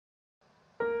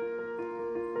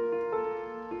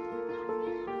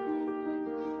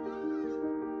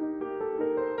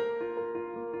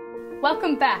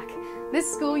Welcome back.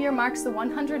 This school year marks the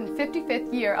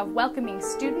 155th year of welcoming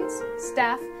students,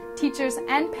 staff, teachers,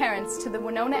 and parents to the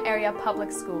Winona Area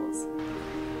Public Schools.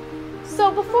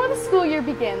 So before the school year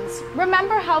begins,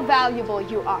 remember how valuable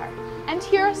you are. And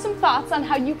here are some thoughts on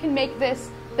how you can make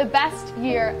this the best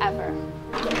year ever.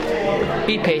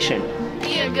 Be patient.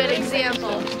 Be a good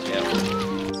example.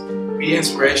 Be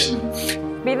inspirational.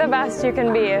 Be the best you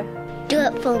can be. Do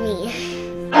it for me.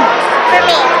 For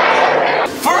me.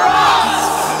 For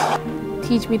us!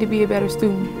 Teach me to be a better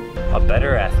student. A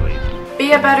better athlete.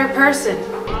 Be a better person.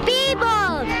 Be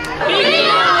bold. Be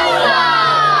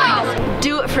awesome.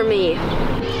 Do it for me.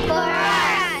 For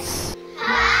us.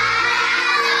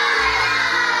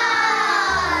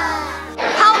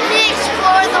 Help me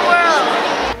explore the world.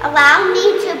 Allow me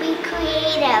to be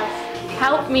creative.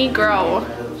 Help me grow.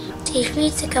 Teach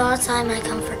me to go outside my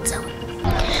comfort zone.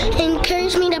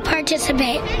 Encourage me to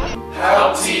participate.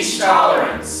 Help teach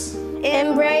tolerance.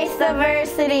 Embrace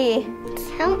diversity.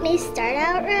 Help me start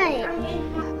out right.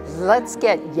 Let's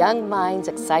get young minds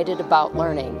excited about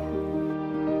learning.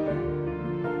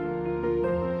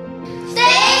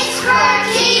 Thanks for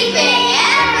keeping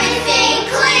everything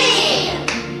clean.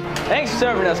 Thanks for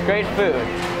serving us great food.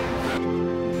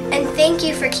 And thank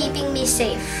you for keeping me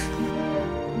safe.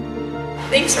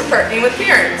 Thanks for partnering with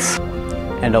parents.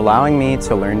 And allowing me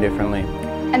to learn differently.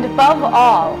 And above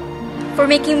all, For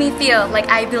making me feel like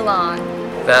I belong.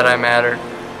 That I matter.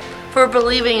 For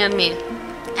believing in me.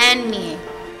 And me.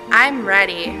 I'm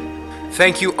ready.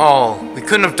 Thank you all. We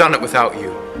couldn't have done it without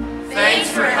you. Thanks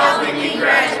for helping me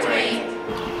graduate.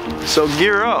 So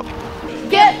gear up.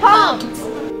 get pumped!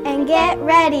 And get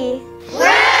ready.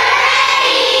 Ready!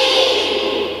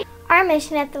 Our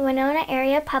mission at the Winona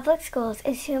Area Public Schools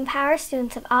is to empower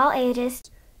students of all ages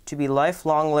to be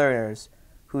lifelong learners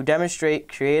who demonstrate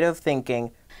creative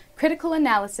thinking, Critical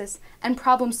analysis, and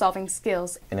problem-solving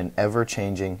skills. In an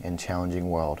ever-changing and challenging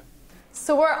world.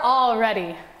 So we're all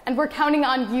ready, and we're counting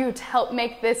on you to help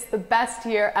make this the best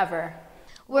year ever.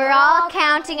 We're all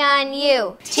counting on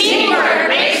you. Teamwork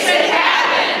makes it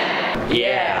happen!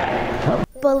 Yeah!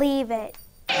 Believe it.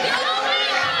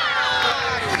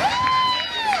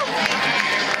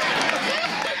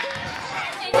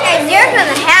 And you're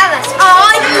gonna have us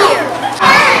all year.